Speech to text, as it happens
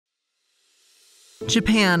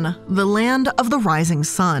Japan, the land of the rising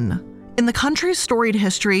sun. In the country's storied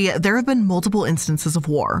history, there have been multiple instances of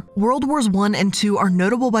war. World Wars I and II are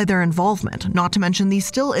notable by their involvement, not to mention the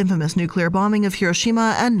still infamous nuclear bombing of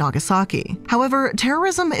Hiroshima and Nagasaki. However,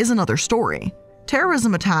 terrorism is another story.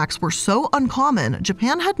 Terrorism attacks were so uncommon,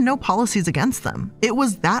 Japan had no policies against them. It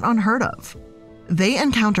was that unheard of. They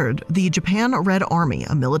encountered the Japan Red Army,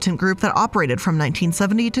 a militant group that operated from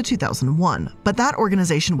 1970 to 2001, but that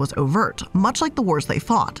organization was overt, much like the wars they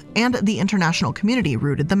fought, and the international community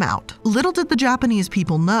rooted them out. Little did the Japanese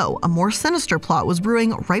people know, a more sinister plot was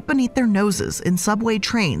brewing right beneath their noses in subway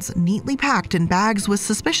trains, neatly packed in bags with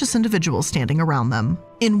suspicious individuals standing around them.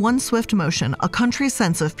 In one swift motion, a country's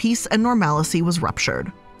sense of peace and normalcy was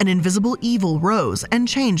ruptured. An invisible evil rose and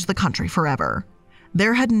changed the country forever.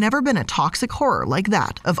 There had never been a toxic horror like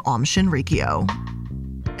that of Aum Shinrikyo.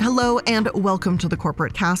 Hello and welcome to the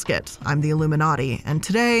Corporate Casket. I'm the Illuminati, and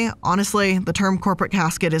today, honestly, the term Corporate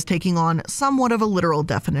Casket is taking on somewhat of a literal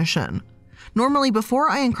definition. Normally, before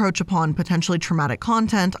I encroach upon potentially traumatic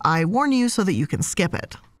content, I warn you so that you can skip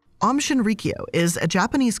it. Aum Shinrikyo is a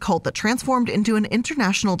Japanese cult that transformed into an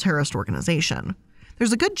international terrorist organization.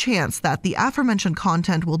 There's a good chance that the aforementioned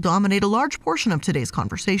content will dominate a large portion of today's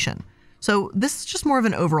conversation. So this is just more of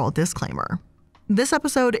an overall disclaimer. This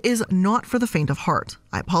episode is not for the faint of heart.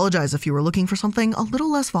 I apologize if you were looking for something a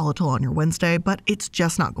little less volatile on your Wednesday, but it's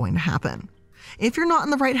just not going to happen. If you're not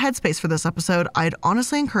in the right headspace for this episode, I'd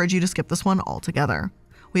honestly encourage you to skip this one altogether.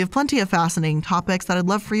 We have plenty of fascinating topics that I'd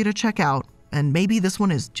love for you to check out, and maybe this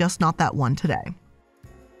one is just not that one today.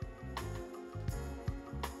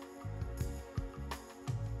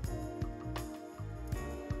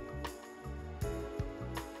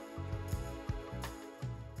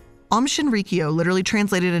 Aum Shinrikyo, literally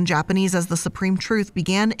translated in Japanese as the Supreme Truth,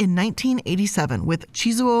 began in 1987 with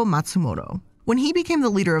Chizuo Matsumoto. When he became the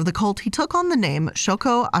leader of the cult, he took on the name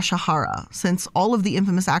Shoko Asahara. Since all of the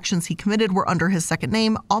infamous actions he committed were under his second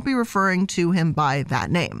name, I'll be referring to him by that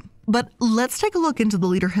name. But let's take a look into the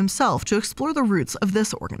leader himself to explore the roots of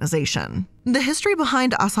this organization. The history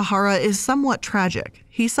behind Asahara is somewhat tragic.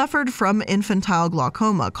 He suffered from infantile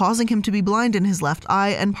glaucoma, causing him to be blind in his left eye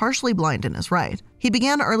and partially blind in his right. He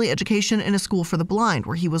began early education in a school for the blind,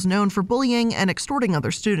 where he was known for bullying and extorting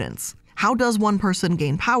other students. How does one person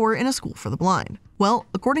gain power in a school for the blind? Well,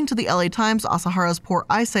 according to the LA Times, Asahara's poor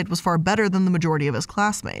eyesight was far better than the majority of his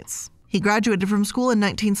classmates. He graduated from school in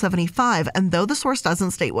 1975, and though the source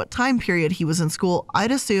doesn't state what time period he was in school,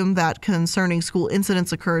 I'd assume that concerning school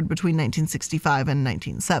incidents occurred between 1965 and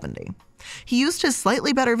 1970. He used his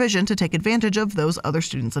slightly better vision to take advantage of those other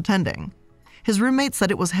students attending. His roommates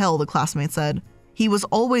said it was hell, the classmates said. He was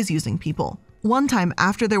always using people. One time,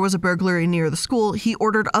 after there was a burglary near the school, he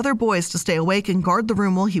ordered other boys to stay awake and guard the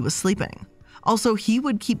room while he was sleeping. Also, he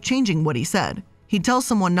would keep changing what he said. He'd tell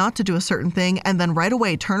someone not to do a certain thing and then right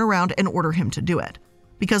away turn around and order him to do it.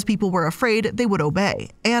 Because people were afraid, they would obey.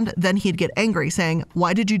 And then he'd get angry saying,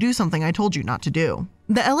 "Why did you do something I told you not to do?"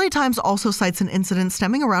 The LA Times also cites an incident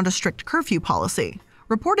stemming around a strict curfew policy.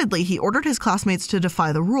 Reportedly, he ordered his classmates to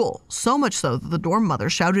defy the rule, so much so that the dorm mother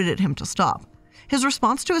shouted at him to stop. His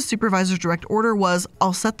response to his supervisor's direct order was,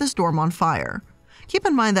 "I'll set this dorm on fire." Keep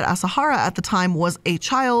in mind that Asahara at the time was a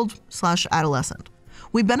child/adolescent.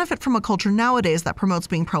 We benefit from a culture nowadays that promotes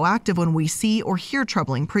being proactive when we see or hear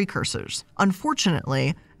troubling precursors.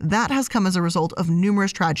 Unfortunately, that has come as a result of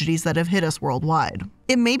numerous tragedies that have hit us worldwide.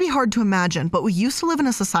 It may be hard to imagine, but we used to live in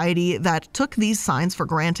a society that took these signs for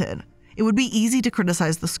granted. It would be easy to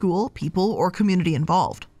criticize the school, people, or community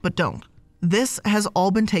involved, but don't. This has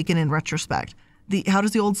all been taken in retrospect. How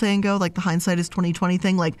does the old saying go? Like the hindsight is 20/20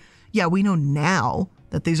 thing? Like, yeah, we know now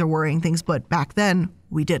that these are worrying things, but back then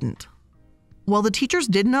we didn't. While the teachers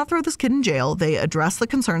did not throw this kid in jail, they addressed the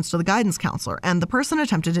concerns to the guidance counselor, and the person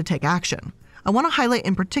attempted to take action. I want to highlight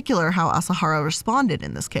in particular how Asahara responded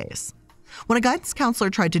in this case. When a guidance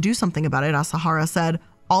counselor tried to do something about it, Asahara said,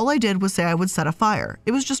 "All I did was say I would set a fire.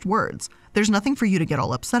 It was just words. There's nothing for you to get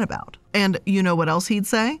all upset about." And you know what else he'd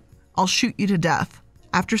say? "I'll shoot you to death."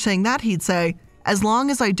 After saying that, he'd say, "As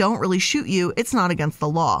long as I don't really shoot you, it's not against the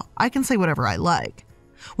law. I can say whatever I like."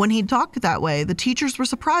 When he'd talk that way, the teachers were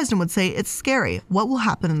surprised and would say, "It's scary. What will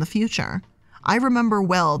happen in the future?" I remember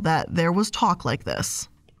well that there was talk like this.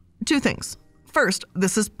 Two things. First,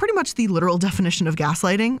 this is pretty much the literal definition of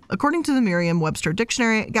gaslighting. According to the Merriam-Webster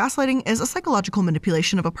dictionary, gaslighting is a psychological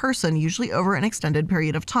manipulation of a person, usually over an extended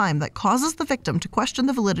period of time, that causes the victim to question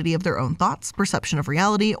the validity of their own thoughts, perception of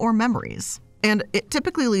reality, or memories. And it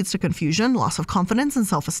typically leads to confusion, loss of confidence and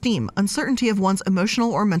self-esteem, uncertainty of one's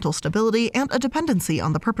emotional or mental stability, and a dependency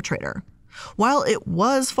on the perpetrator. While it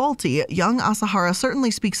was faulty, young Asahara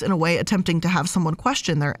certainly speaks in a way attempting to have someone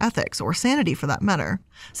question their ethics, or sanity for that matter.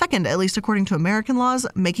 Second, at least according to American laws,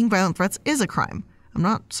 making violent threats is a crime. I'm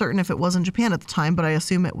not certain if it was in Japan at the time, but I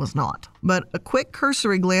assume it was not. But a quick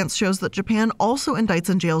cursory glance shows that Japan also indicts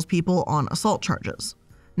and jails people on assault charges.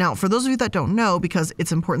 Now, for those of you that don't know, because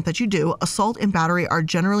it's important that you do, assault and battery are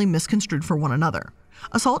generally misconstrued for one another.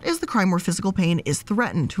 Assault is the crime where physical pain is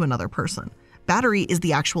threatened to another person. Battery is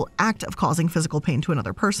the actual act of causing physical pain to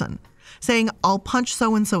another person. Saying, "I'll punch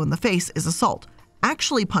so-and-so in the face" is assault.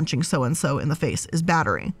 Actually punching so-and-so in the face is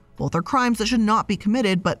battery. Both are crimes that should not be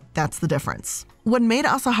committed, but that's the difference. What made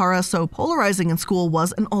Asahara so polarizing in school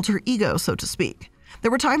was an alter ego, so to speak.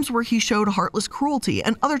 There were times where he showed heartless cruelty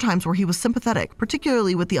and other times where he was sympathetic,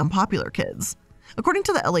 particularly with the unpopular kids. According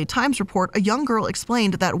to the LA Times report, a young girl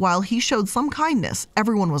explained that while he showed some kindness,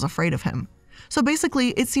 everyone was afraid of him. So basically,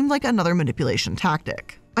 it seemed like another manipulation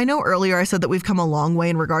tactic. I know earlier I said that we've come a long way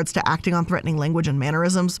in regards to acting on threatening language and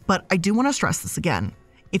mannerisms, but I do want to stress this again.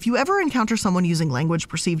 If you ever encounter someone using language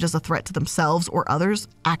perceived as a threat to themselves or others,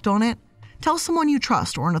 act on it. Tell someone you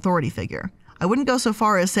trust or an authority figure. I wouldn't go so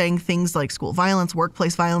far as saying things like school violence,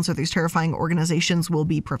 workplace violence, or these terrifying organizations will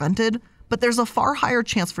be prevented, but there's a far higher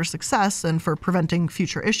chance for success and for preventing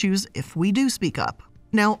future issues if we do speak up.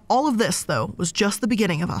 Now, all of this, though, was just the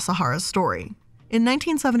beginning of Asahara's story. In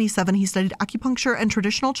 1977, he studied acupuncture and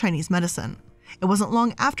traditional Chinese medicine. It wasn't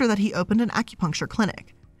long after that he opened an acupuncture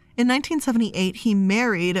clinic. In 1978, he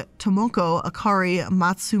married Tomoko Akari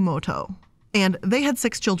Matsumoto, and they had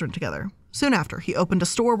 6 children together. Soon after, he opened a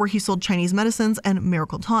store where he sold Chinese medicines and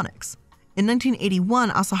miracle tonics. In 1981,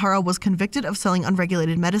 Asahara was convicted of selling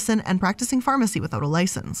unregulated medicine and practicing pharmacy without a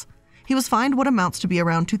license. He was fined what amounts to be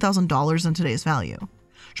around $2,000 in today's value.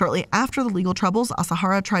 Shortly after the legal troubles,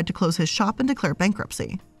 Asahara tried to close his shop and declare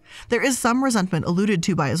bankruptcy. There is some resentment alluded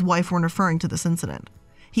to by his wife when referring to this incident.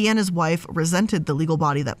 He and his wife resented the legal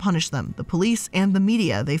body that punished them, the police, and the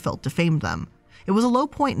media they felt defamed them. It was a low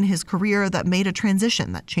point in his career that made a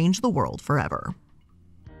transition that changed the world forever.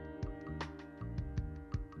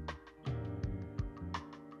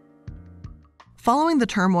 Following the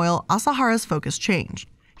turmoil, Asahara's focus changed.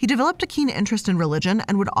 He developed a keen interest in religion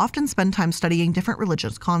and would often spend time studying different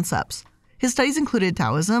religious concepts. His studies included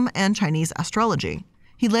Taoism and Chinese astrology.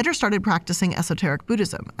 He later started practicing esoteric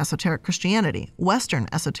Buddhism, esoteric Christianity, Western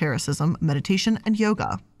esotericism, meditation, and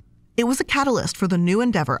yoga. It was a catalyst for the new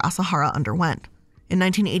endeavor Asahara underwent. In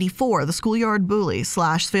 1984, the schoolyard bully /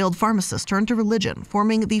 failed pharmacist turned to religion,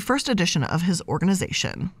 forming the first edition of his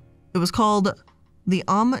organization. It was called the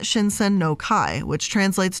Aum Shinrikyo, which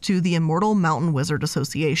translates to the Immortal Mountain Wizard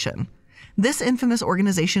Association. This infamous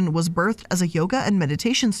organization was birthed as a yoga and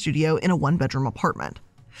meditation studio in a one-bedroom apartment.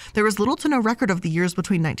 There is little to no record of the years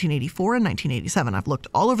between 1984 and 1987. I've looked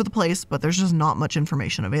all over the place, but there's just not much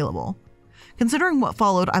information available. Considering what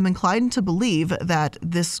followed, I'm inclined to believe that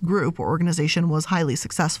this group or organization was highly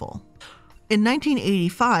successful. In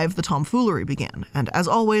 1985, the tomfoolery began, and as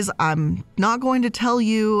always, I'm not going to tell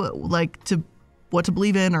you what to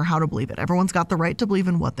believe in or how to believe it. Everyone's got the right to believe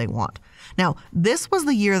in what they want. Now, this was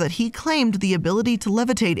the year that he claimed the ability to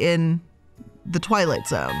levitate in the Twilight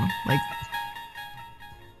Zone.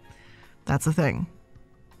 That's a thing.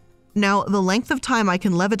 Now, the length of time I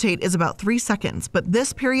can levitate is about 3 seconds, but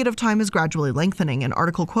this period of time is gradually lengthening. An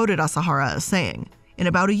article quoted Asahara as saying, "In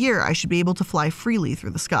about a year, I should be able to fly freely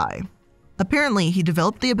through the sky." Apparently, he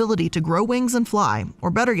developed the ability to grow wings and fly,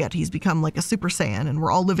 or better yet, he's become like a Super Saiyan and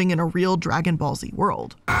we're all living in a real Dragon Ball Z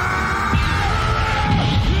world.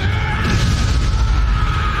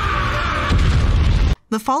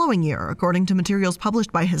 The following year, according to materials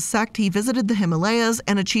published by his sect, he visited the Himalayas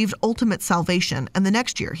and achieved ultimate salvation, and the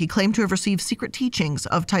next year he claimed to have received secret teachings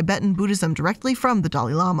of Tibetan Buddhism directly from the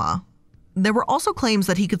Dalai Lama. There were also claims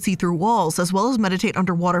that he could see through walls as well as meditate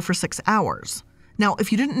underwater for 6 hours. Now,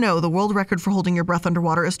 if you didn't know, the world record for holding your breath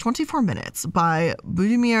underwater is 24 minutes by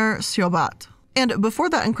Budimir Siobat. And before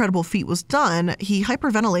that incredible feat was done, he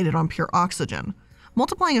hyperventilated on pure oxygen.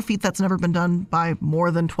 Multiplying a feat that's never been done by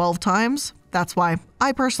more than 12 times, that's why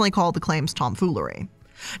I personally call the claims tomfoolery.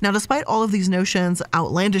 Now, despite all of these notions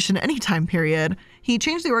outlandish in any time period, he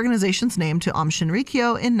changed the organization's name to Aum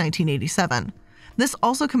Shinrikyo in 1987. This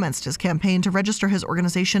also commenced his campaign to register his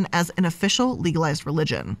organization as an official legalized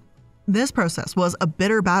religion. This process was a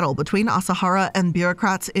bitter battle between Asahara and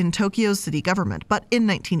bureaucrats in Tokyo's city government, but in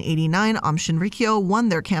 1989, Aum Shinrikyo won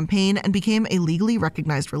their campaign and became a legally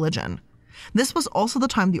recognized religion. This was also the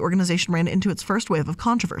time the organization ran into its first wave of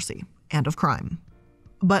controversy and of crime.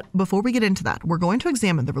 But before we get into that, we're going to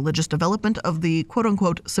examine the religious development of the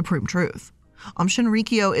quote-unquote supreme truth. Aum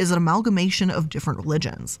Shinrikyo is an amalgamation of different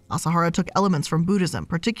religions. Asahara took elements from Buddhism,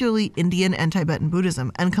 particularly Indian and Tibetan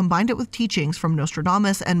Buddhism, and combined it with teachings from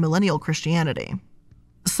Nostradamus and millennial Christianity.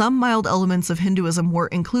 Some mild elements of Hinduism were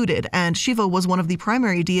included, and Shiva was one of the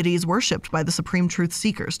primary deities worshipped by the Supreme Truth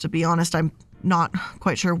Seekers. To be honest, I'm not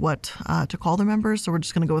quite sure what to call their members, so we're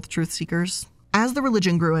just going to go with Truth Seekers. As the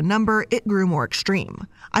religion grew in number, it grew more extreme.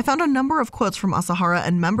 I found a number of quotes from Asahara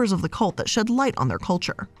and members of the cult that shed light on their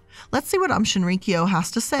culture. Let's see what Aum Shinrikyo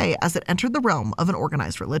has to say as it entered the realm of an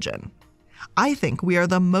organized religion. I think we are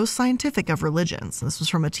the most scientific of religions. This was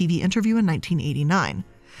from a TV interview in 1989.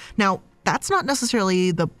 Now, that's not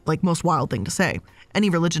necessarily the most wild thing to say. Any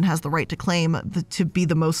religion has the right to claim to be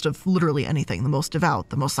the most of literally anything, the most devout,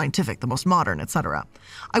 the most scientific, the most modern, etc.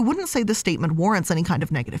 I wouldn't say this statement warrants any kind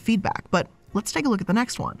of negative feedback, but let's take a look at the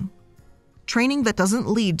next one. Training that doesn't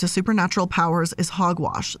lead to supernatural powers is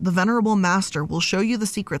hogwash. The venerable master will show you the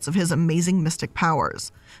secrets of his amazing mystic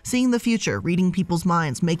powers. Seeing the future, reading people's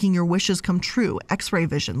minds, making your wishes come true, X-ray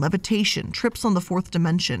vision, levitation, trips on the fourth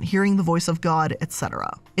dimension, hearing the voice of God,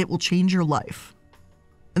 etc. It will change your life.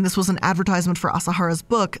 And this was an advertisement for Asahara's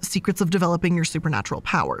book, Secrets of Developing Your Supernatural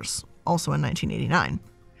Powers, also in 1989.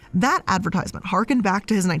 That advertisement harkened back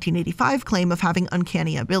to his 1985 claim of having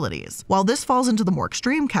uncanny abilities. While this falls into the more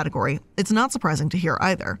extreme category, it's not surprising to hear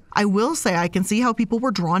either. I will say I can see how people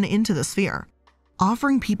were drawn into this fear.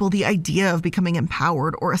 Offering people the idea of becoming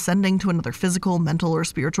empowered or ascending to another physical, mental, or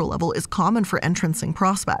spiritual level is common for entrancing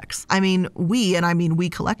prospects. We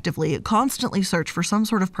collectively, constantly search for some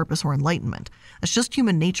sort of purpose or enlightenment. It's just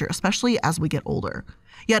human nature, especially as we get older.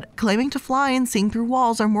 Yet, claiming to fly and seeing through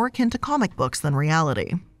walls are more akin to comic books than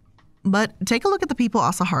reality. But take a look at the people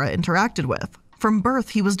Asahara interacted with. From birth,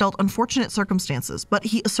 he was dealt unfortunate circumstances, but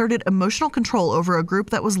he asserted emotional control over a group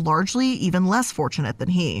that was largely even less fortunate than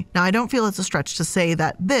he. Now, I don't feel it's a stretch to say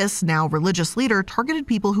that this, now religious leader, targeted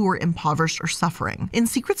people who were impoverished or suffering. In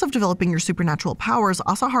Secrets of Developing Your Supernatural Powers,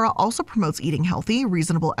 Asahara also promotes eating healthy,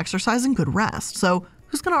 reasonable exercise, and good rest. So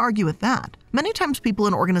who's going to argue with that? Many times people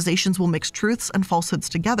in organizations will mix truths and falsehoods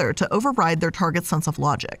together to override their target's sense of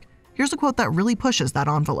logic. Here's a quote that really pushes that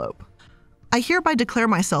envelope. I hereby declare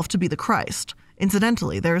myself to be the Christ.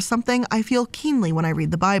 Incidentally, there is something I feel keenly when I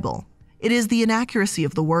read the Bible. It is the inaccuracy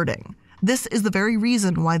of the wording. This is the very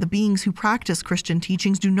reason why the beings who practice Christian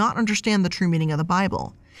teachings do not understand the true meaning of the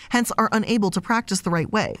Bible, hence are unable to practice the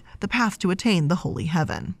right way, the path to attain the holy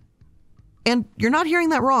heaven. And you're not hearing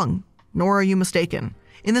that wrong, nor are you mistaken.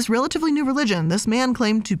 In this relatively new religion, this man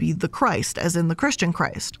claimed to be the Christ, as in the Christian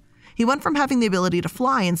Christ. He went from having the ability to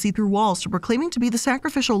fly and see through walls to proclaiming to be the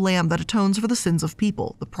sacrificial lamb that atones for the sins of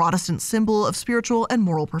people, the Protestant symbol of spiritual and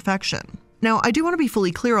moral perfection. Now, I do want to be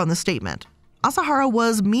fully clear on this statement. Asahara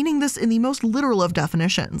was meaning this in the most literal of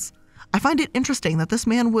definitions. I find it interesting that this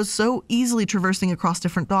man was so easily traversing across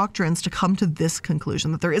different doctrines to come to this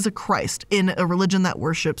conclusion, that there is a Christ in a religion that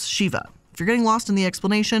worships Shiva. If you're getting lost in the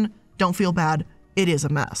explanation, don't feel bad. It is a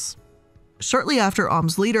mess. Shortly after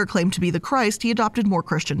Aum's leader claimed to be the Christ, he adopted more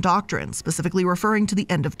Christian doctrines, specifically referring to the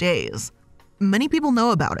end of days. Many people know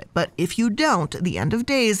about it, but if you don't, the end of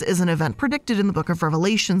days is an event predicted in the book of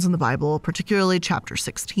Revelations in the Bible, particularly chapter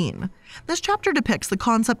 16. This chapter depicts the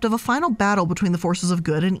concept of a final battle between the forces of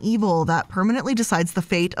good and evil that permanently decides the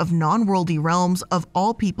fate of non-worldly realms of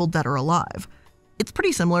all people dead or alive. It's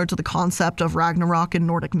pretty similar to the concept of Ragnarok in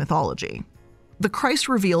Nordic mythology. The Christ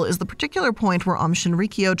reveal is the particular point where Aum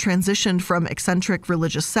Shinrikyo transitioned from eccentric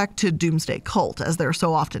religious sect to Doomsday Cult, as they're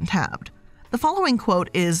so often tabbed. The following quote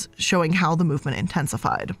is showing how the movement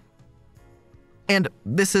intensified. And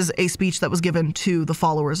this is a speech that was given to the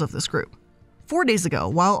followers of this group. 4 days ago,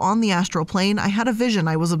 while on the astral plane, I had a vision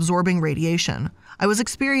I was absorbing radiation. I was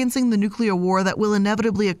experiencing the nuclear war that will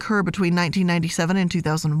inevitably occur between 1997 and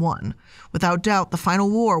 2001. Without doubt, the final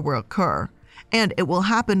war will occur. And it will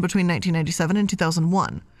happen between 1997 and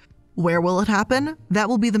 2001. Where will it happen? That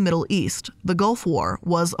will be the Middle East. The Gulf War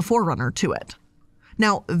was a forerunner to it.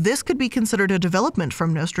 Now, this could be considered a development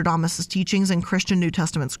from Nostradamus' teachings in Christian New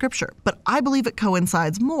Testament scripture, but I believe it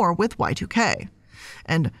coincides more with Y2K.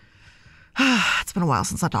 And it's been a while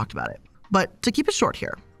since I talked about it. But to keep it short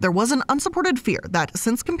here, there was an unsupported fear that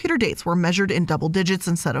since computer dates were measured in double digits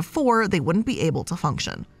instead of 4, they wouldn't be able to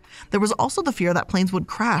function. There was also the fear that planes would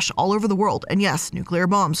crash all over the world, and yes, nuclear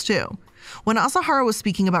bombs too. When Asahara was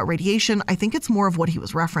speaking about radiation, I think it's more of what he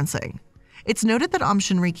was referencing. It's noted that Aum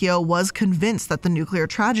Shinrikyo was convinced that the nuclear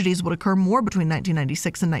tragedies would occur more between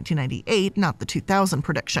 1996 and 1998, not the 2000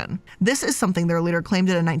 prediction. This is something their leader claimed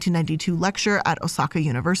in a 1992 lecture at Osaka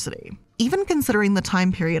University. Even considering the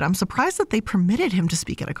time period, I'm surprised that they permitted him to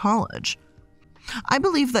speak at a college. I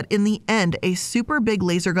believe that in the end, a super big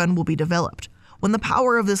laser gun will be developed. When the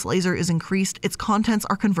power of this laser is increased, its contents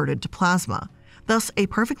are converted to plasma. Thus, a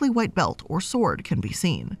perfectly white belt or sword can be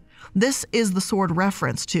seen. This is the sword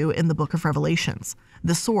referenced to in the Book of Revelations.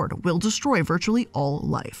 The sword will destroy virtually all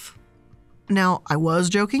life. Now, I was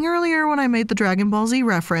joking earlier when I made the Dragon Ball Z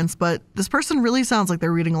reference, but this person really sounds like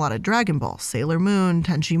they're reading a lot of Dragon Ball, Sailor Moon,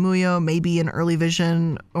 Tenchi Muyo, maybe an early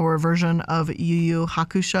vision or a version of Yu Yu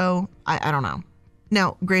Hakusho. I don't know.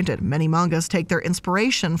 Now, granted, many mangas take their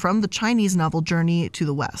inspiration from the Chinese novel Journey to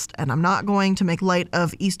the West, and I'm not going to make light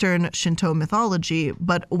of Eastern Shinto mythology,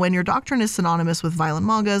 but when your doctrine is synonymous with violent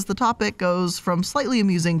mangas, the topic goes from slightly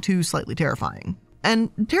amusing to slightly terrifying. And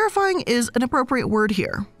terrifying is an appropriate word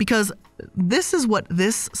here, because this is what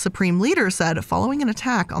this supreme leader said following an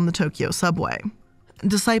attack on the Tokyo subway.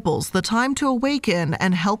 "Disciples, the time to awaken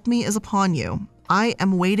and help me is upon you. I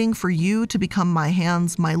am waiting for you to become my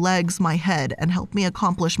hands, my legs, my head, and help me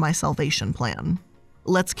accomplish my salvation plan.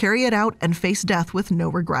 Let's carry it out and face death with no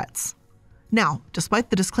regrets." Now, despite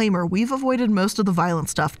the disclaimer, we've avoided most of the violent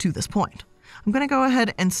stuff to this point. I'm going to go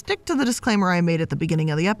ahead and stick to the disclaimer I made at the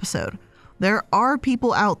beginning of the episode. There are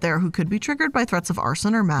people out there who could be triggered by threats of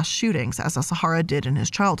arson or mass shootings, as Asahara did in his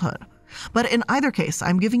childhood. But in either case,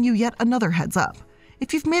 I'm giving you yet another heads up.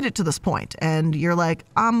 If you've made it to this point and you're like,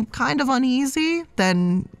 I'm kind of uneasy,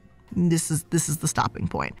 then this is the stopping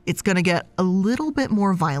point. It's going to get a little bit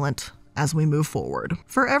more violent as we move forward.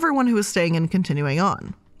 For everyone who is staying and continuing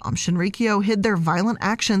on, Aum Shinrikyo hid their violent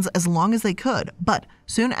actions as long as they could, but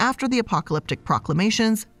soon after the apocalyptic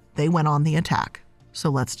proclamations, they went on the attack. So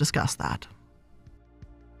let's discuss that.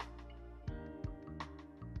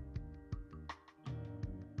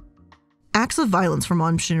 Acts of violence from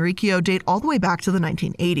Aum Shinrikyo date all the way back to the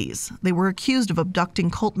 1980s. They were accused of abducting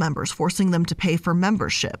cult members, forcing them to pay for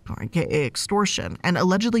membership, aka extortion, and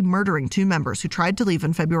allegedly murdering 2 members who tried to leave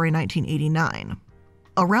in February 1989.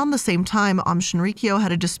 Around the same time, Aum Shinrikyo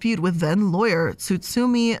had a dispute with then lawyer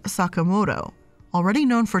Tsutsumi Sakamoto. Already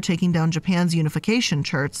known for taking down Japan's unification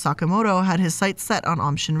church, Sakamoto had his sights set on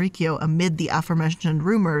Aum Shinrikyo amid the aforementioned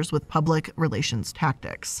rumors with public relations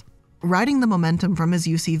tactics. Riding the momentum from his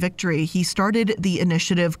UC victory, he started the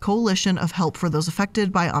initiative Coalition of Help for Those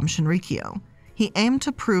Affected by Aum Shinrikyo. He aimed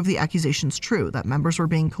to prove the accusations true, that members were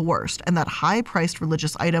being coerced, and that high-priced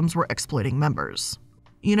religious items were exploiting members.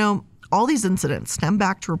 You know, all these incidents stem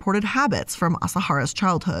back to reported habits from Asahara's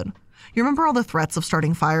childhood. You remember all the threats of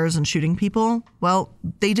starting fires and shooting people? Well,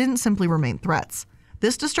 they didn't simply remain threats.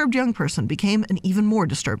 This disturbed young person became an even more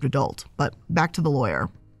disturbed adult. But back to the lawyer.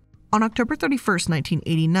 On October 31st,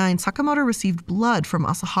 1989, Sakamoto received blood from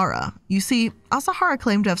Asahara. You see, Asahara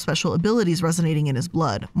claimed to have special abilities resonating in his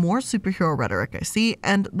blood, more superhero rhetoric I see,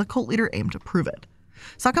 and the cult leader aimed to prove it.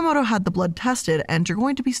 Sakamoto had the blood tested, and you're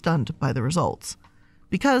going to be stunned by the results.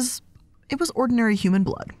 Because it was ordinary human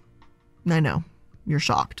blood. I know, you're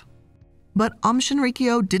shocked. But Aum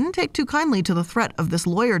Shinrikyo didn't take too kindly to the threat of this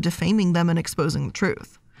lawyer defaming them and exposing the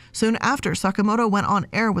truth. Soon after, Sakamoto went on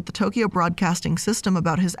air with the Tokyo Broadcasting System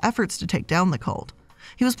about his efforts to take down the cult.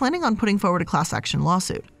 He was planning on putting forward a class action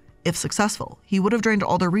lawsuit. If successful, he would have drained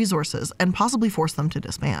all their resources and possibly forced them to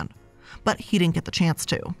disband. But he didn't get the chance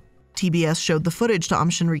to. TBS showed the footage to Aum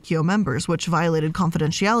Shinrikyo members, which violated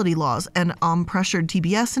confidentiality laws, and Aum pressured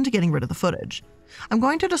TBS into getting rid of the footage. I'm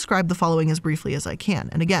going to describe the following as briefly as I can,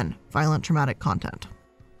 and again, violent traumatic content.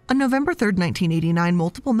 On November 3, 1989,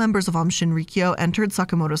 multiple members of Aum Shinrikyo entered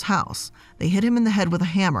Sakamoto's house. They hit him in the head with a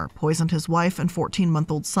hammer, poisoned his wife and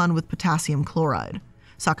 14-month-old son with potassium chloride.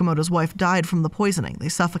 Sakamoto's wife died from the poisoning. They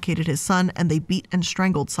suffocated his son, and they beat and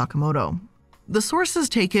strangled Sakamoto. The sources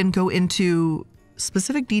taken go into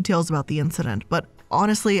specific details about the incident, but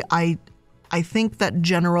honestly, I think that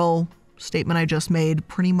general statement I just made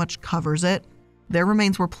pretty much covers it. Their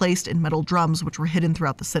remains were placed in metal drums, which were hidden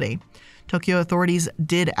throughout the city. Tokyo authorities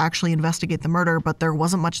did actually investigate the murder, but there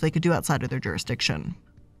wasn't much they could do outside of their jurisdiction.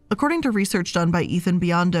 According to research done by Ethan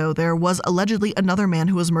Biondo, there was allegedly another man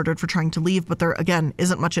who was murdered for trying to leave, but there, again,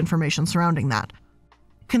 isn't much information surrounding that.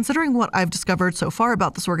 Considering what I've discovered so far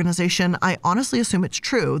about this organization, I honestly assume it's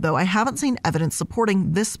true, though I haven't seen evidence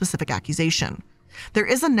supporting this specific accusation. There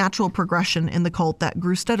is a natural progression in the cult that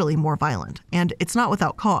grew steadily more violent, and it's not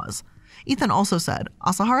without cause. Ethan also said,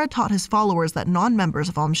 Asahara taught his followers that non-members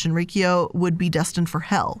of Aum Shinrikyo would be destined for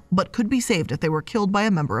hell, but could be saved if they were killed by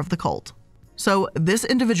a member of the cult. So this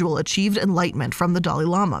individual achieved enlightenment from the Dalai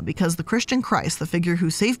Lama because the Christian Christ, the figure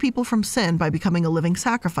who saved people from sin by becoming a living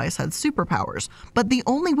sacrifice, had superpowers, but the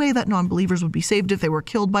only way that non-believers would be saved if they were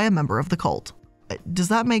killed by a member of the cult. Does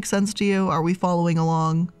that make sense to you? Are we following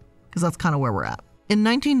along? Because that's kind of where we're at. In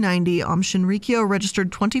 1990, Aum Shinrikyo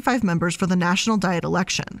registered 25 members for the National Diet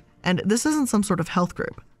election. And this isn't some sort of health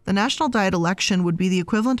group. The National Diet election would be the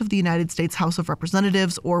equivalent of the United States House of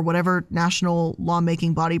Representatives or whatever national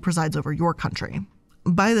lawmaking body presides over your country.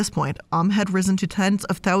 By this point, Aum had risen to tens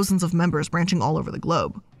of thousands of members branching all over the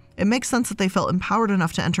globe. It makes sense that they felt empowered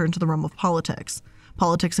enough to enter into the realm of politics.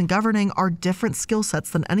 Politics and governing are different skill sets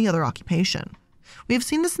than any other occupation. We have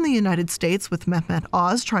seen this in the United States with Mehmet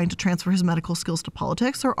Oz trying to transfer his medical skills to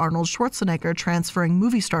politics, or Arnold Schwarzenegger transferring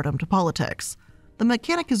movie stardom to politics. The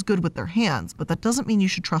mechanic is good with their hands, but that doesn't mean you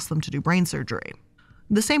should trust them to do brain surgery.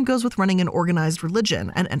 The same goes with running an organized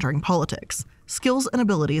religion and entering politics. Skills and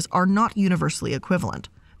abilities are not universally equivalent.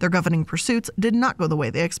 Their governing pursuits did not go the way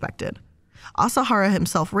they expected. Asahara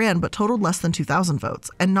himself ran but totaled less than 2,000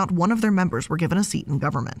 votes, and not one of their members were given a seat in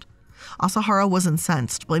government. Asahara was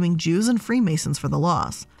incensed, blaming Jews and Freemasons for the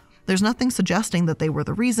loss. There's nothing suggesting that they were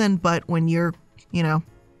the reason, but when you're,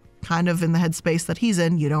 kind of in the headspace that he's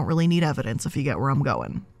in, you don't really need evidence if you get where I'm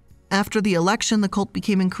going. After the election, the cult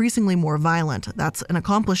became increasingly more violent. That's an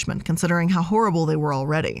accomplishment considering how horrible they were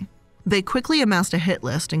already. They quickly amassed a hit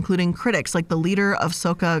list, including critics like the leader of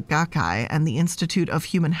Soka Gakkai and the Institute of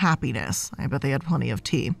Human Happiness. I bet they had plenty of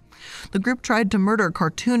tea. The group tried to murder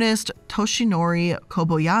cartoonist Toshinori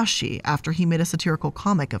Kobayashi after he made a satirical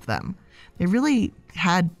comic of them. They really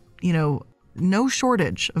had, no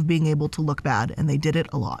shortage of being able to look bad, and they did it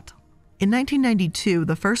a lot. In 1992,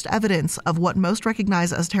 the first evidence of what most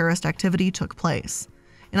recognize as terrorist activity took place.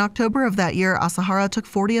 In October of that year, Asahara took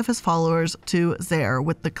 40 of his followers to Zaire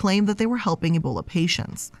with the claim that they were helping Ebola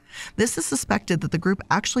patients. This is suspected that the group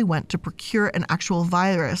actually went to procure an actual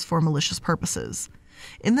virus for malicious purposes.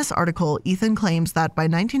 In this article, Ethan claims that by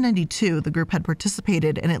 1992, the group had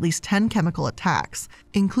participated in at least 10 chemical attacks,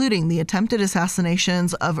 including the attempted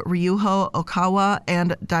assassinations of Ryuho Okawa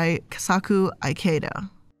and Daisaku Ikeda.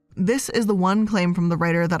 This is the one claim from the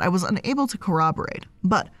writer that I was unable to corroborate,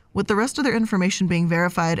 but with the rest of their information being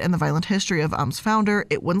verified and the violent history of Aum's founder,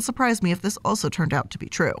 it wouldn't surprise me if this also turned out to be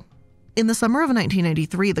true. In the summer of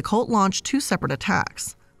 1993, the cult launched 2 separate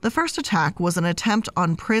attacks. The first attack was an attempt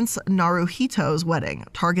on Prince Naruhito's wedding,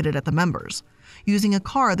 targeted at the members. Using a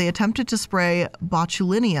car, they attempted to spray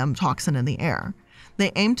botulinum toxin in the air.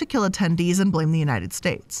 They aimed to kill attendees and blame the United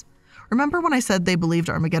States. Remember when I said they believed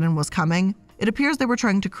Armageddon was coming? It appears they were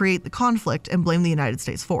trying to create the conflict and blame the United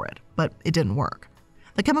States for it, but it didn't work.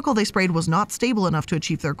 The chemical they sprayed was not stable enough to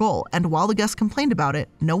achieve their goal, and while the guests complained about it,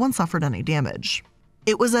 no one suffered any damage.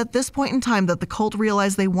 It was at this point in time that the cult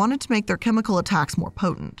realized they wanted to make their chemical attacks more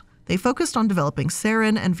potent. They focused on developing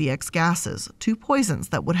sarin and VX gases, 2 poisons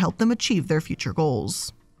that would help them achieve their future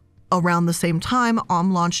goals. Around the same time,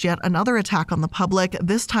 Aum launched yet another attack on the public,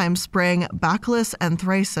 this time spraying Bacillus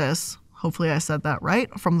anthracis, hopefully I said that right,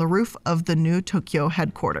 from the roof of the new Tokyo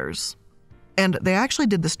headquarters. And they actually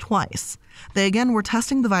did this twice. They again were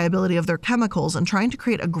testing the viability of their chemicals and trying to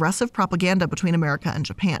create aggressive propaganda between America and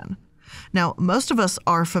Japan. Now, most of us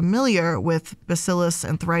are familiar with Bacillus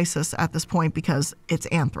anthracis at this point because it's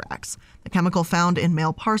anthrax, the chemical found in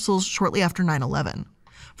mail parcels shortly after 9/11.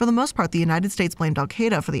 For the most part, the United States blamed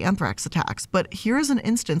Al-Qaeda for the anthrax attacks, but here is an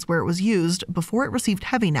instance where it was used before it received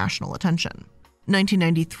heavy national attention.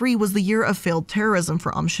 1993 was the year of failed terrorism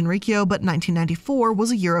for Aum Shinrikyo, but 1994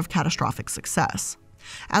 was a year of catastrophic success.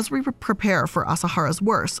 As we prepare for Asahara's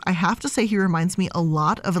worst, I have to say he reminds me a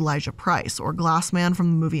lot of Elijah Price, or Glassman from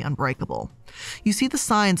the movie Unbreakable. You see the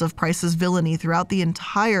signs of Price's villainy throughout the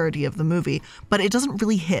entirety of the movie, but it doesn't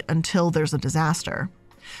really hit until there's a disaster.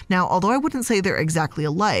 Now, although I wouldn't say they're exactly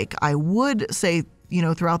alike, I would say,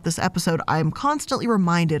 throughout this episode, I'm constantly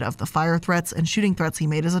reminded of the fire threats and shooting threats he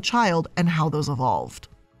made as a child and how those evolved.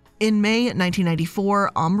 In May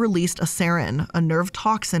 1994, Aum released a sarin, a nerve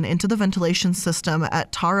toxin, into the ventilation system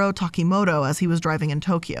at Taro Takimoto as he was driving in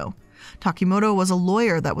Tokyo. Takimoto was a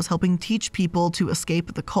lawyer that was helping teach people to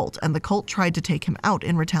escape the cult, and the cult tried to take him out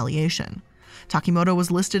in retaliation. Takimoto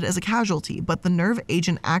was listed as a casualty, but the nerve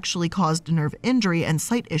agent actually caused nerve injury and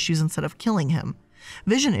sight issues instead of killing him.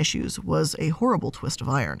 Vision issues was a horrible twist of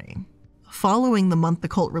irony. Following the month the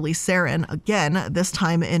cult released sarin, again, this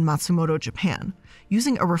time in Matsumoto, Japan.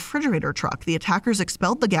 Using a refrigerator truck, the attackers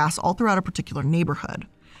expelled the gas all throughout a particular neighborhood.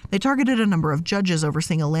 They targeted a number of judges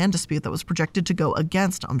overseeing a land dispute that was projected to go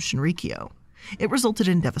against Aum Shinrikyo. It resulted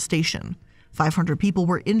in devastation. 500 people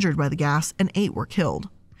were injured by the gas and 8 were killed.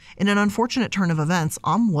 In an unfortunate turn of events,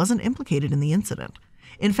 Aum wasn't implicated in the incident.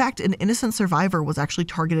 In fact, an innocent survivor was actually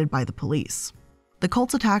targeted by the police. The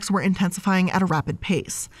cult's attacks were intensifying at a rapid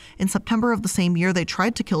pace. In September of the same year, they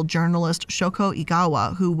tried to kill journalist Shoko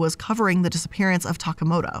Asahara, who was covering the disappearance of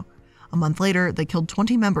Takimoto. A month later, they killed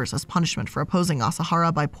 20 members as punishment for opposing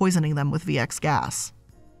Asahara by poisoning them with VX gas.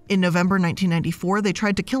 In November 1994, they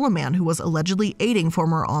tried to kill a man who was allegedly aiding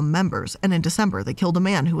former Aum members, and in December, they killed a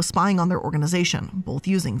man who was spying on their organization, both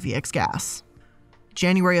using VX gas.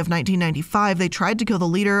 January of 1995, they tried to kill the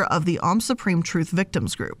leader of the Aum Supreme Truth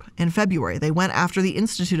Victims Group. In February, they went after the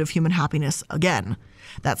Institute of Human Happiness again.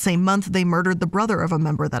 That same month, they murdered the brother of a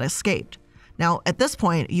member that escaped. Now, at this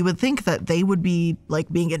point, you would think that they would be,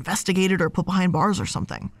 being investigated or put behind bars or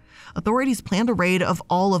something. Authorities planned a raid of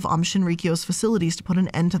all of Aum Shinrikyo's facilities to put an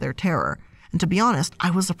end to their terror. And to be honest,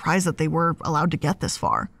 I was surprised that they were allowed to get this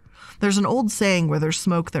far. There's an old saying, where there's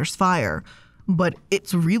smoke, there's fire. But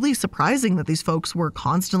it's really surprising that these folks were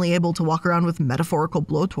constantly able to walk around with metaphorical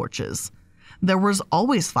blowtorches. There was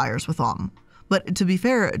always fires with Aum. But to be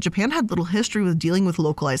fair, Japan had little history with dealing with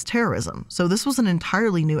localized terrorism, so this was an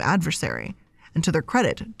entirely new adversary. And to their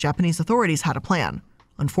credit, Japanese authorities had a plan.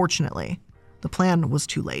 Unfortunately, the plan was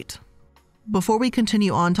too late. Before we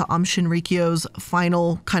continue on to Aum Shinrikyo's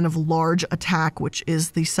final kind of large attack, which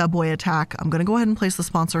is the subway attack, I'm going to go ahead and place the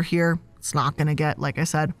sponsor here. It's not going to get, like I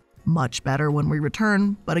said, much better when we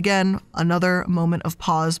return. But again, another moment of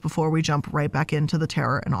pause before we jump right back into the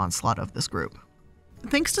terror and onslaught of this group.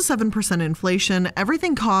 Thanks to 7% inflation,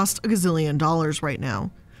 everything costs $1 gazillion right now.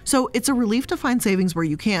 So it's a relief to find savings where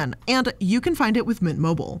you can, and you can find it with Mint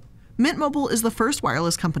Mobile. Mint Mobile is the first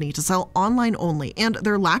wireless company to sell online only, and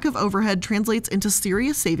their lack of overhead translates into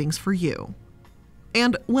serious savings for you.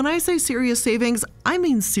 And when I say serious savings, I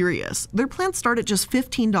mean serious. Their plans start at just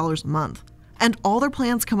 $15 a month. And all their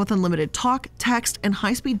plans come with unlimited talk, text, and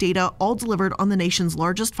high-speed data, all delivered on the nation's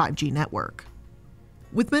largest 5G network.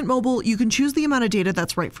 With Mint Mobile, you can choose the amount of data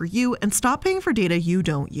that's right for you and stop paying for data you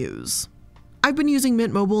don't use. I've been using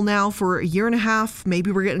Mint Mobile now for a year and a half,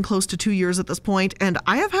 maybe we're getting close to 2 years at this point, and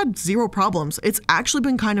I have had zero problems. It's actually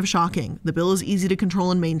been kind of shocking. The bill is easy to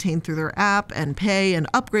control and maintain through their app and pay and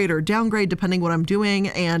upgrade or downgrade depending what I'm doing,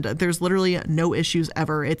 and there's literally no issues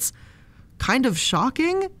ever. It's kind of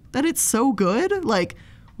shocking that it's so good.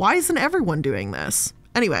 Why isn't everyone doing this?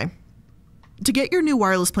 Anyway, to get your new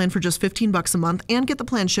wireless plan for just $15 a month and get the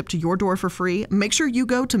plan shipped to your door for free, make sure you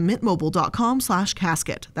go to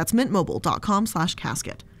mintmobile.com/casket. That's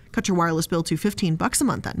mintmobile.com/casket. Cut your wireless bill to $15 a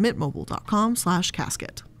month at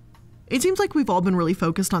mintmobile.com/casket. It seems like we've all been really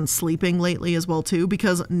focused on sleeping lately as well too,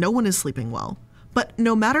 because no one is sleeping well. But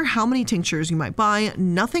no matter how many tinctures you might buy,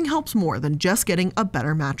 nothing helps more than just getting a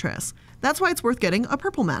better mattress. That's why it's worth getting a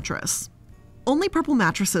Purple mattress. Only Purple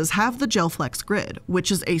mattresses have the Gel Flex Grid,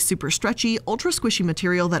 which is a super stretchy, ultra squishy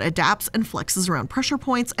material that adapts and flexes around pressure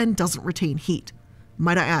points and doesn't retain heat.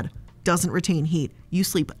 Might I add, doesn't retain heat. You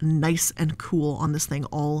sleep nice and cool on this thing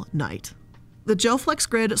all night. The Gel Flex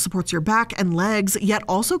Grid supports your back and legs, yet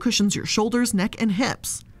also cushions your shoulders, neck, and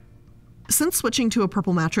hips. Since switching to a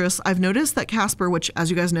Purple mattress, I've noticed that Casper, which as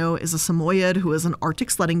you guys know is a Samoyed who is an Arctic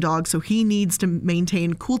sledding dog, so he needs to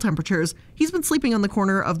maintain cool temperatures, he's been sleeping on the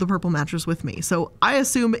corner of the Purple mattress with me, so I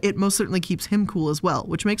assume it most certainly keeps him cool as well,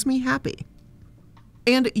 which makes me happy.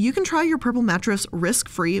 And you can try your Purple mattress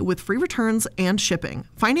risk-free with free returns and shipping.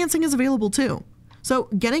 Financing is available too. So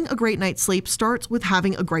getting a great night's sleep starts with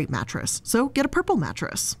having a great mattress, so get a Purple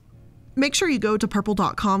mattress. Make sure you go to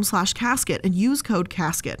purple.com/casket and use code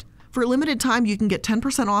CASKET. For a limited time, you can get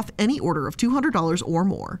 10% off any order of $200 or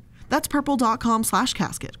more. That's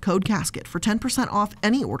purple.com/casket, code CASKET, for 10% off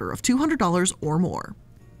any order of $200 or more.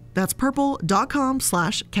 That's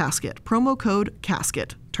purple.com/casket, promo code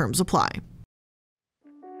CASKET. Terms apply.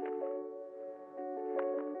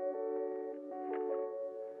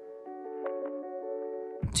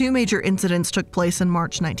 Two major incidents took place in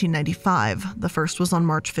March 1995. The first was on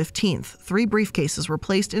March 15th. 3 briefcases were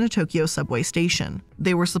placed in a Tokyo subway station.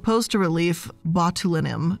 They were supposed to relieve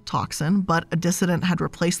botulinum toxin, but a dissident had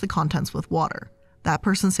replaced the contents with water. That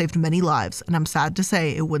person saved many lives, and I'm sad to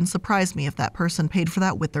say it wouldn't surprise me if that person paid for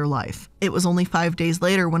that with their life. It was only 5 days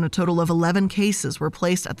later when a total of 11 cases were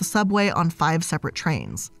placed at the subway on 5 separate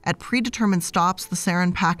trains. At predetermined stops, the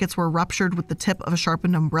sarin packets were ruptured with the tip of a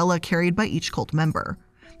sharpened umbrella carried by each cult member.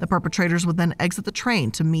 The perpetrators would then exit the train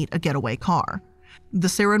to meet a getaway car. The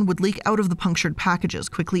sarin would leak out of the punctured packages,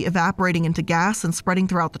 quickly evaporating into gas and spreading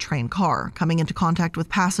throughout the train car, coming into contact with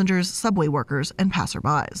passengers, subway workers, and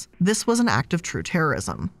passerbys. This was an act of true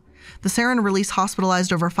terrorism. The sarin release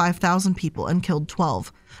hospitalized over 5,000 people and killed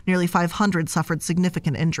 12. Nearly 500 suffered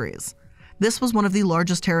significant injuries. This was one of the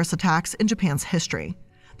largest terrorist attacks in Japan's history.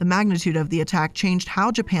 The magnitude of the attack changed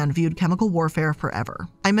how Japan viewed chemical warfare forever.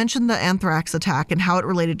 I mentioned the anthrax attack and how it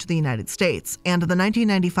related to the United States, and the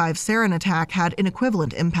 1995 sarin attack had an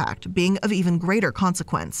equivalent impact, being of even greater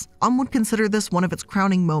consequence. Would consider this one of its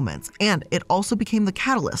crowning moments, and it also became the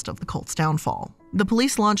catalyst of the cult's downfall. The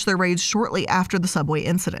police launched their raids shortly after the subway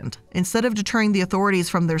incident. Instead of deterring the authorities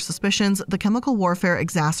from their suspicions, the chemical warfare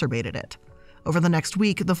exacerbated it. Over the next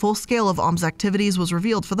week, the full scale of Aum's activities was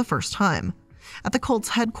revealed for the first time. At the cult's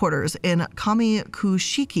headquarters in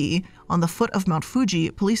Kamikushiki, on the foot of Mount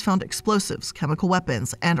Fuji, police found explosives, chemical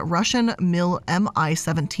weapons, and Russian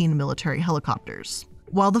Mi-17 military helicopters.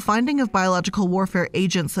 While the finding of biological warfare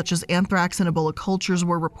agents such as anthrax and Ebola cultures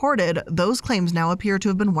were reported, those claims now appear to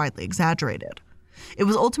have been widely exaggerated. It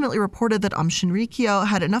was ultimately reported that Aum Shinrikyo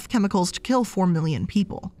had enough chemicals to kill 4 million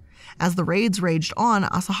people. As the raids raged on,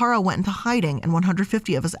 Asahara went into hiding and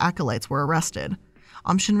 150 of his acolytes were arrested.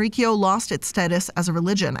 Aum Shinrikyo lost its status as a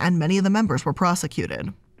religion and many of the members were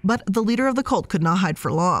prosecuted. But the leader of the cult could not hide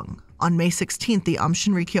for long. On May 16th, the Aum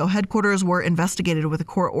Shinrikyo headquarters were investigated with a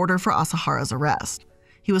court order for Asahara's arrest.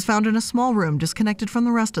 He was found in a small room disconnected from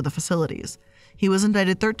the rest of the facilities. He was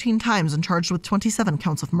indicted 13 times and charged with 27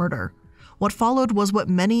 counts of murder. What followed was what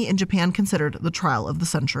many in Japan considered the trial of the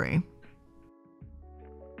century.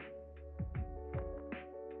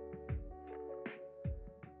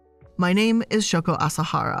 My name is Shoko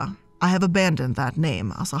Asahara. I have abandoned that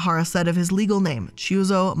name, Asahara said of his legal name,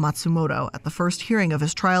 Chiuzo Matsumoto, at the first hearing of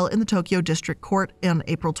his trial in the Tokyo District Court on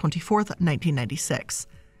April 24, 1996.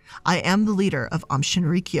 I am the leader of Aum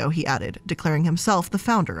Shinrikyo, he added, declaring himself the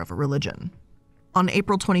founder of a religion. On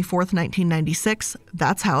April 24, 1996,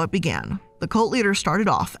 that's how it began. The cult leader started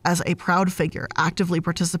off as a proud figure, actively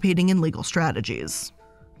participating in legal strategies.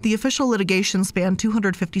 The official litigation spanned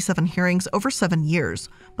 257 hearings over 7 years,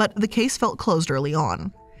 but the case felt closed early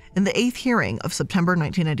on. In the 8th hearing of September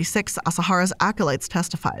 1996, Asahara's acolytes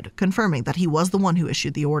testified, confirming that he was the one who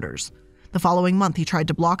issued the orders. The following month, he tried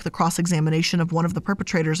to block the cross-examination of one of the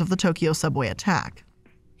perpetrators of the Tokyo subway attack.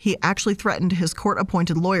 He actually threatened his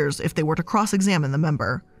court-appointed lawyers if they were to cross-examine the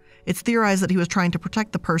member. It's theorized that he was trying to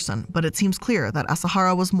protect the person, but it seems clear that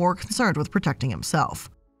Asahara was more concerned with protecting himself.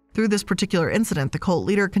 Through this particular incident, the cult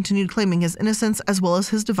leader continued claiming his innocence as well as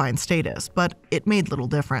his divine status, but it made little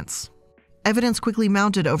difference. Evidence quickly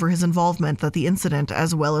mounted over his involvement at the incident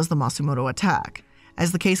as well as the Matsumoto attack.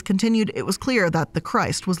 As the case continued, it was clear that the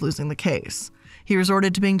Christ was losing the case. He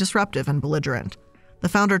resorted to being disruptive and belligerent. The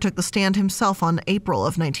founder took the stand himself on April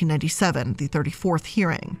of 1997, the 34th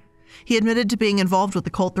hearing. He admitted to being involved with the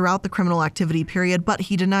cult throughout the criminal activity period, but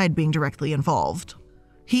he denied being directly involved.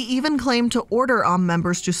 He even claimed to order Aum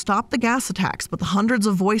members to stop the gas attacks, but the hundreds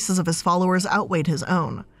of voices of his followers outweighed his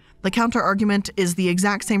own. The counter-argument is the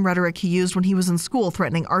exact same rhetoric he used when he was in school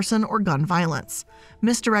threatening arson or gun violence.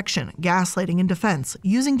 Misdirection, gaslighting in defense,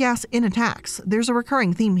 using gas in attacks. There's a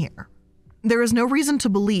recurring theme here. There is no reason to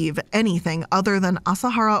believe anything other than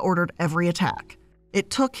Asahara ordered every attack. It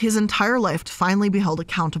took his entire life to finally be held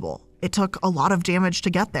accountable. It took a lot of damage to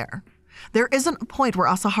get there. There isn't a point where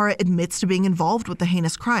Asahara admits to being involved with the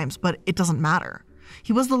heinous crimes, but it doesn't matter.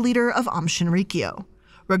 He was the leader of Aum Shinrikyo.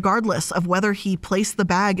 Regardless of whether he placed the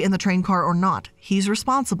bag in the train car or not, he's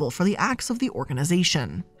responsible for the acts of the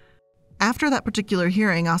organization. After that particular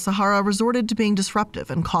hearing, Asahara resorted to being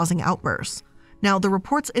disruptive and causing outbursts. Now, the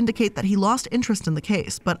reports indicate that he lost interest in the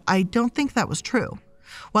case, but I don't think that was true.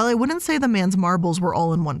 While I wouldn't say the man's marbles were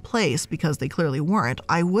all in one place, because they clearly weren't,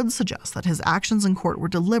 I would suggest that his actions in court were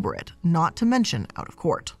deliberate, not to mention out of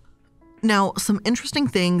court. Now, some interesting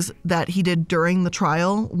things that he did during the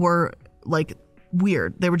trial were, like,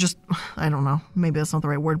 weird. They were just, I don't know, maybe that's not the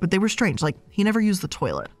right word, but they were strange. Like, he never used the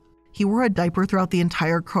toilet. He wore a diaper throughout the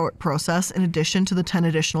entire court process in addition to the 10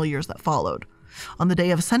 additional years that followed. On the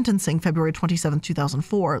day of sentencing, February 27,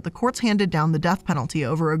 2004, the courts handed down the death penalty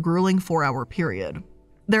over a grueling 4-hour period.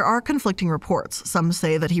 There are conflicting reports. Some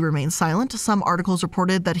say that he remained silent. Some articles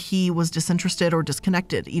reported that he was disinterested or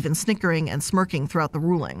disconnected, even snickering and smirking throughout the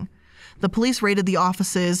ruling. The police raided the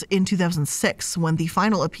offices in 2006 when the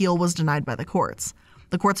final appeal was denied by the courts.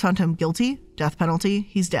 The courts found him guilty, death penalty,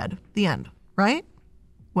 he's dead. The end. Right?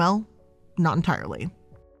 Well, not entirely.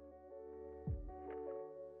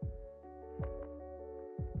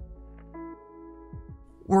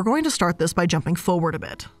 We're going to start this by jumping forward a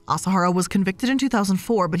bit. Asahara was convicted in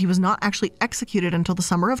 2004, but he was not actually executed until the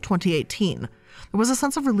summer of 2018. There was a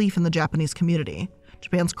sense of relief in the Japanese community.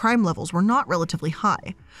 Japan's crime levels were not relatively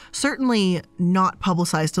high, certainly not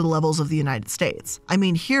publicized to the levels of the United States. I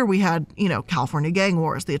mean, here we had, California gang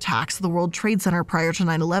wars, the attacks of the World Trade Center prior to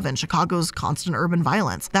 9/11, Chicago's constant urban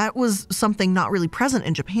violence. That was something not really present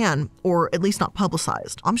in Japan, or at least not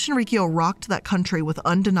publicized. Aum Shinrikyo rocked that country with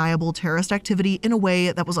undeniable terrorist activity in a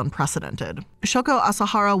way that was unprecedented. Shoko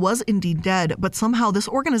Asahara was indeed dead, but somehow this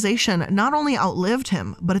organization not only outlived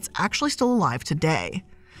him, but it's actually still alive today.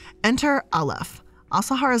 Enter Aleph.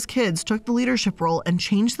 Asahara's kids took the leadership role and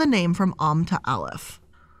changed the name from Aum to Aleph.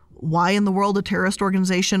 Why in the world a terrorist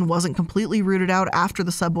organization wasn't completely rooted out after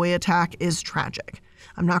the subway attack is tragic.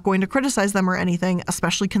 I'm not going to criticize them or anything,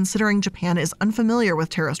 especially considering Japan is unfamiliar with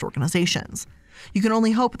terrorist organizations. You can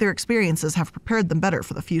only hope their experiences have prepared them better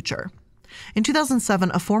for the future. In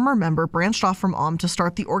 2007, a former member branched off from Aum to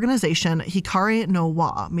start the organization Hikari no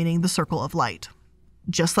Wa, meaning the Circle of Light.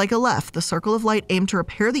 Just like Aleph, the Circle of Light aimed to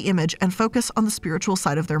repair the image and focus on the spiritual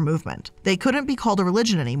side of their movement. They couldn't be called a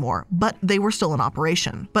religion anymore, but they were still in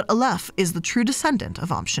operation. But Aleph is the true descendant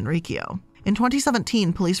of Aum Shinrikyo. In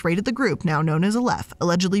 2017, police raided the group, now known as Aleph,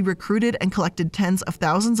 allegedly recruited and collected tens of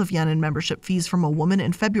thousands of yen in membership fees from a woman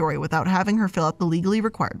in February without having her fill out the legally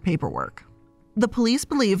required paperwork. The police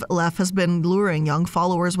believe Aleph has been luring young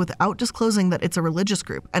followers without disclosing that it's a religious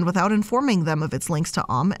group and without informing them of its links to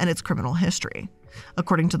Aum and its criminal history.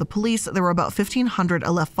 According to the police, there were about 1,500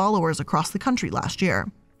 Aleph followers across the country last year.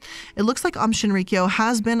 It looks like Aum Shinrikyo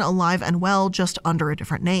has been alive and well, just under a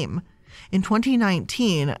different name. In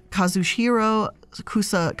 2019, Kazuhiro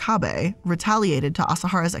Kusakabe retaliated to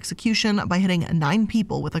Asahara's execution by hitting 9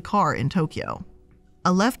 people with a car in Tokyo.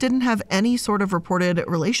 Aleph didn't have any sort of reported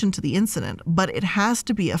relation to the incident, but it has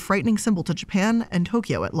to be a frightening symbol to Japan and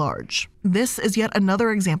Tokyo at large. This is yet another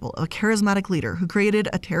example of a charismatic leader who created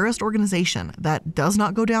a terrorist organization that does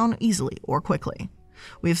not go down easily or quickly.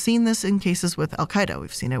 We have seen this in cases with Al-Qaeda,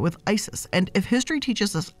 we've seen it with ISIS, and if history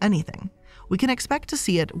teaches us anything, we can expect to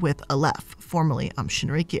see it with Aleph, formerly Aum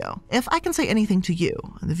Shinrikyo. If I can say anything to you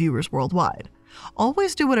and the viewers worldwide,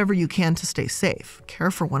 always do whatever you can to stay safe, care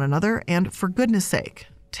for one another, and for goodness sake,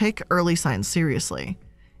 take early signs seriously.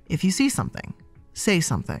 If you see something, say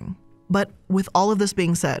something. But with all of this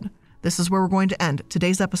being said, this is where we're going to end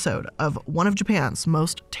today's episode of one of Japan's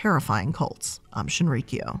most terrifying cults, Aum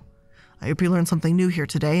Shinrikyo. I hope you learned something new here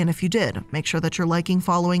today, and if you did, make sure that you're liking,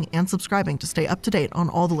 following, and subscribing to stay up to date on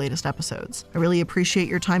all the latest episodes. I really appreciate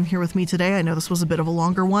your time here with me today. I know this was a bit of a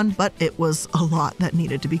longer one, but it was a lot that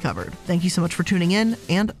needed to be covered. Thank you so much for tuning in,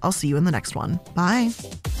 and I'll see you in the next one. Bye!